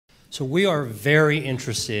So we are very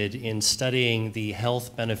interested in studying the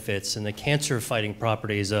health benefits and the cancer-fighting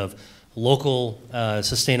properties of local,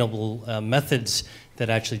 sustainable methods that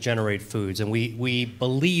actually generate foods. And we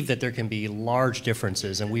believe that there can be large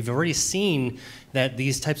differences, and we've already seen that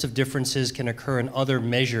these types of differences can occur in other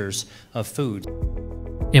measures of food.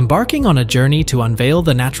 Embarking on a journey to unveil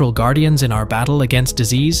the natural guardians in our battle against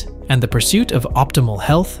disease and the pursuit of optimal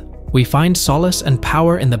health, we find solace and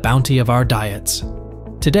power in the bounty of our diets.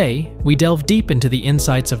 Today, we delve deep into the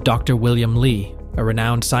insights of DrWilliamLi, a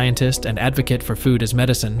renowned scientist and advocate for food as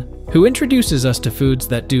medicine, who introduces us to foods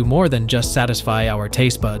that do more than just satisfy our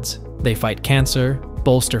taste buds. They fight cancer,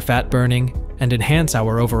 bolster fat burning, and enhance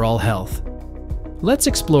our overall health. Let's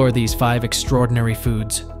explore these 5 extraordinary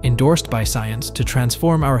foods, endorsed by science to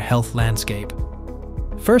transform our health landscape.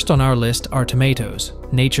 First on our list are tomatoes,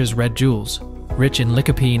 nature's red jewels. Rich in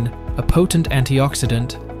lycopene, a potent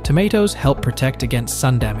antioxidant, tomatoes help protect against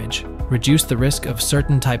sun damage, reduce the risk of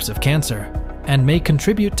certain types of cancer, and may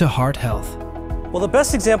contribute to heart health. Well, the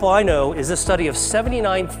best example I know is a study of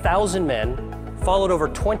 79,000 men followed over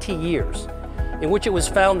 20 years, in which it was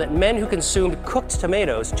found that men who consumed cooked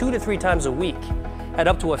tomatoes 2 to 3 times a week had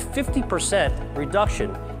up to a 50%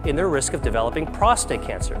 reduction in their risk of developing prostate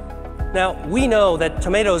cancer. Now, we know that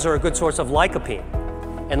tomatoes are a good source of lycopene,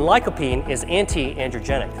 and lycopene is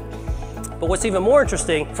anti-androgenic. But what's even more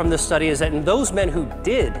interesting from this study is that in those men who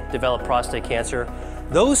did develop prostate cancer,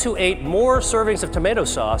 those who ate more servings of tomato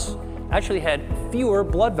sauce actually had fewer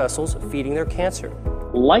blood vessels feeding their cancer.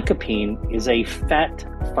 Lycopene is a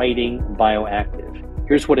fat-fighting bioactive.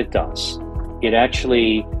 Here's what it does. It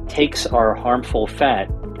actually takes our harmful fat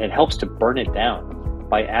and helps to burn it down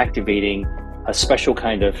by activating a special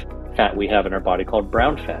kind of fat we have in our body called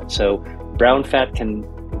brown fat. So good fat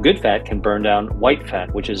can burn down white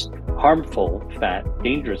fat, which is harmful fat,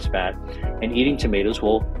 dangerous fat, and eating tomatoes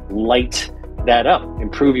will light that up,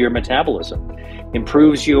 improve your metabolism,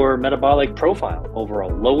 improves your metabolic profile overall,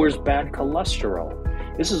 lowers bad cholesterol.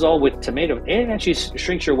 This is all with tomato, and it actually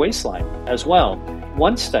shrinks your waistline as well.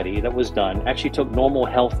 One study that was done actually took normal,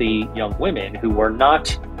 healthy young women who were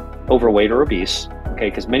not overweight or obese, okay,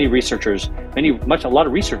 because a lot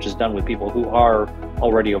of research is done with people who are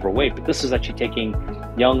already overweight, but this is actually taking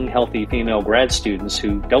young, healthy female grad students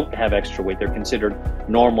who don't have extra weight. They're considered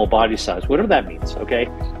normal body size, whatever that means, okay?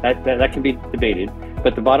 That can be debated,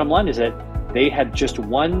 but the bottom line is that they had just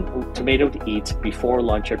 1 tomato to eat before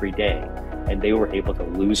lunch every day, and they were able to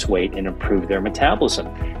lose weight and improve their metabolism.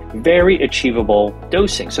 Very achievable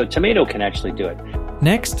dosing, so tomato can actually do it.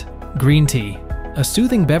 Next, green tea, a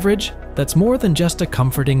soothing beverage that's more than just a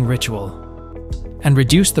comforting ritual, and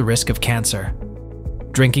reduce the risk of cancer.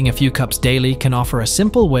 Drinking a few cups daily can offer a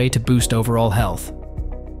simple way to boost overall health.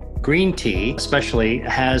 Green tea especially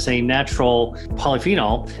has a natural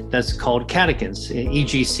polyphenol that's called catechins,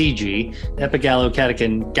 EGCG,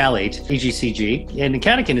 epigallocatechin gallate, EGCG. And the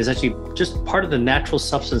catechin is actually just part of the natural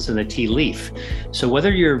substance in the tea leaf. So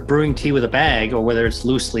whether you're brewing tea with a bag, or whether it's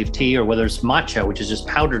loose leaf tea, or whether it's matcha, which is just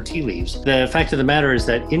powdered tea leaves, the fact of the matter is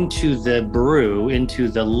that into the brew, into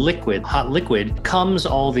the liquid, hot liquid, comes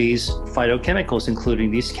all these phytochemicals,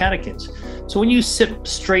 including these catechins. So when you sip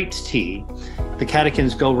straight tea, the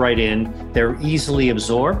catechins go right in. They're easily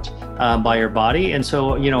absorbed by your body, and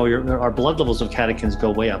so our blood levels of catechins go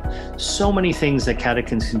way up. So many things that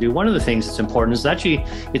catechins can do. One of the things that's important is actually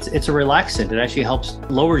it's a relaxant. It actually helps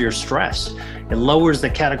lower your stress. It lowers the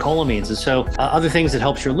catecholamines, and so other things that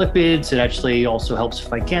helps your lipids. It actually also helps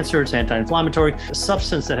fight cancer. It's anti-inflammatory. A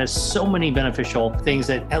substance that has so many beneficial things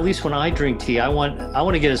that, at least when I drink tea, I want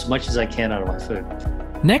to get as much as I can out of my food.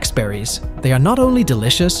 Next, berries. They are not only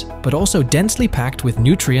delicious, but also densely packed with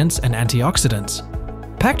nutrients and antioxidants.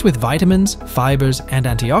 Packed with vitamins, fibers, and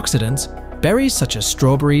antioxidants, berries such as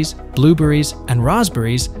strawberries, blueberries, and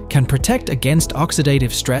raspberries can protect against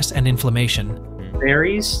oxidative stress and inflammation.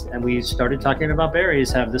 Berries, and we started talking about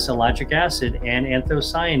berries, have this ellagic acid and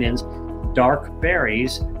anthocyanins. Dark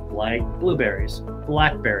berries like blueberries,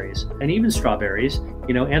 blackberries, and even strawberries.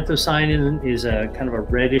 Anthocyanin is a kind of a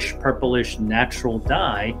reddish, purplish natural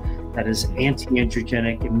dye that is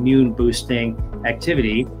anti-androgenic, immune boosting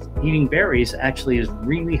activity. Eating berries actually is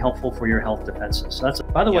really helpful for your health defenses. So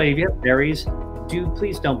by the way, if you have berries,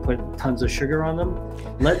 please don't put tons of sugar on them.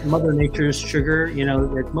 Let Mother Nature's sugar,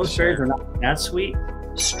 most berries are not that sweet.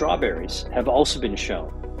 Strawberries have also been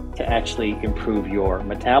shown to actually improve your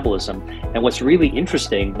metabolism. And what's really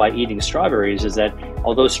interesting by eating strawberries is that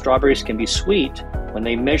although strawberries can be sweet, when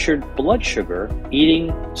they measured blood sugar,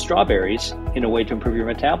 eating strawberries in a way to improve your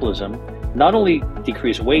metabolism not only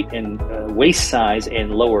decreased weight and waist size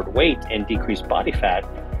and lowered weight and decreased body fat,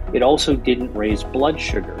 it also didn't raise blood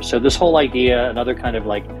sugar. So this whole idea, another kind of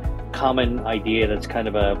like common idea that's kind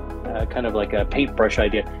of like a paintbrush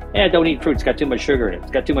idea. Don't eat fruit, it's got too much sugar in it,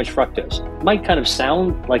 it's got too much fructose. It might kind of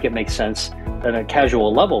sound like it makes sense at a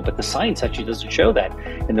casual level, but the science actually doesn't show that.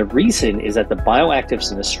 And the reason is that the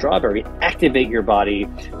bioactives in the strawberry activate your body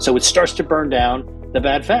so it starts to burn down the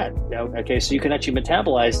bad fat. Okay, so you can actually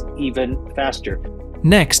metabolize even faster.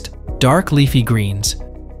 Next, dark leafy greens.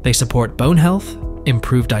 They support bone health,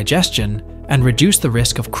 improve digestion, and reduce the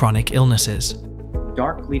risk of chronic illnesses.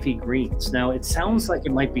 Dark leafy greens. Now, it sounds like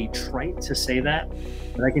it might be trite to say that,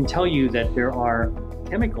 but I can tell you that there are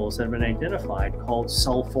chemicals that have been identified called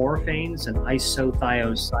sulforaphanes and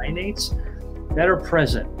isothiocyanates that are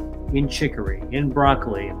present in chicory, in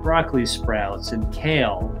broccoli sprouts, in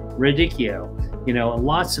kale, radicchio,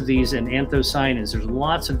 lots of these, and anthocyanins. There's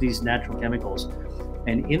lots of these natural chemicals.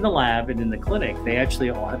 And in the lab and in the clinic, they actually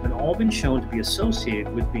all been shown to be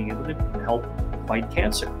associated with being able to help fight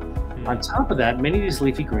cancer. On top of that, many of these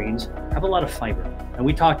leafy greens have a lot of fiber. And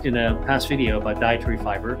we talked in a past video about dietary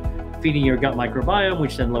fiber, feeding your gut microbiome,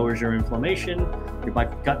 which then lowers your inflammation. Your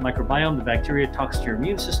gut microbiome, the bacteria, talks to your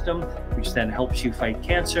immune system, which then helps you fight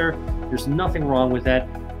cancer. There's nothing wrong with that.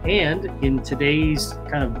 And in today's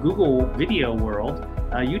kind of Google video world,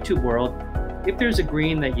 YouTube world, if there's a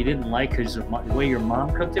green that you didn't like because the way your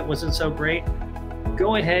mom cooked it wasn't so great,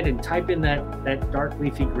 go ahead and type in that dark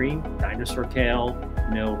leafy green, dinosaur kale,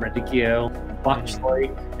 radicchio, bok choy,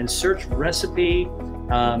 and search recipe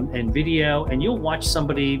and video, and you'll watch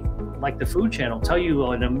somebody like the Food Channel tell you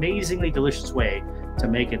an amazingly delicious way to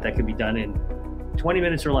make it that can be done in 20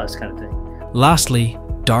 minutes or less, kind of thing. Lastly,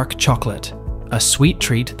 dark chocolate, a sweet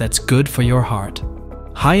treat that's good for your heart.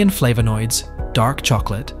 High in flavonoids, dark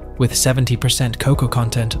chocolate, with 70% cocoa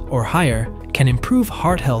content or higher, can improve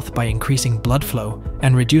heart health by increasing blood flow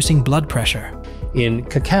and reducing blood pressure. In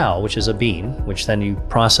cacao, which is a bean, which then you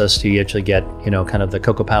process to actually get, kind of the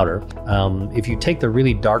cocoa powder. If you take the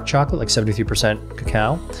really dark chocolate, like 73%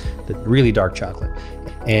 cacao, the really dark chocolate,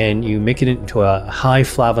 and you make it into a high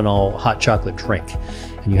flavanol hot chocolate drink,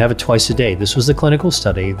 and you have it twice a day. This was the clinical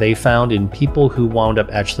study. They found in people who wound up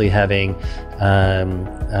actually having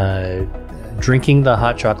drinking the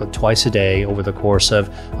hot chocolate twice a day over the course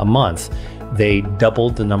of a month, they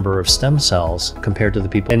doubled the number of stem cells compared to the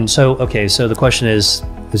people. And so the question is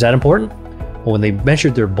that important? Well, when they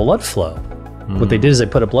measured their blood flow, what they did is they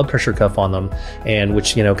put a blood pressure cuff on them, and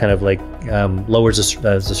which, kind of like lowers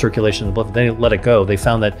the circulation of the blood. Then they let it go. They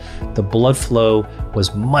found that the blood flow was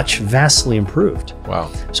vastly improved.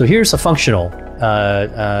 Wow. So here's a functional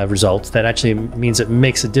result that actually means it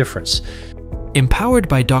makes a difference. Empowered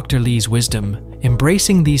by Dr. Li's wisdom,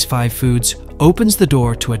 embracing these 5 foods opens the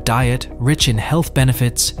door to a diet rich in health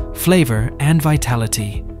benefits, flavor, and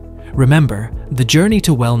vitality. Remember, the journey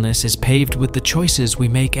to wellness is paved with the choices we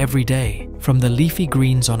make every day, from the leafy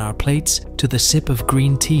greens on our plates to the sip of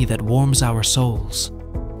green tea that warms our souls.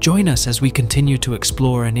 Join us as we continue to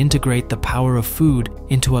explore and integrate the power of food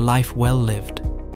into a life well lived.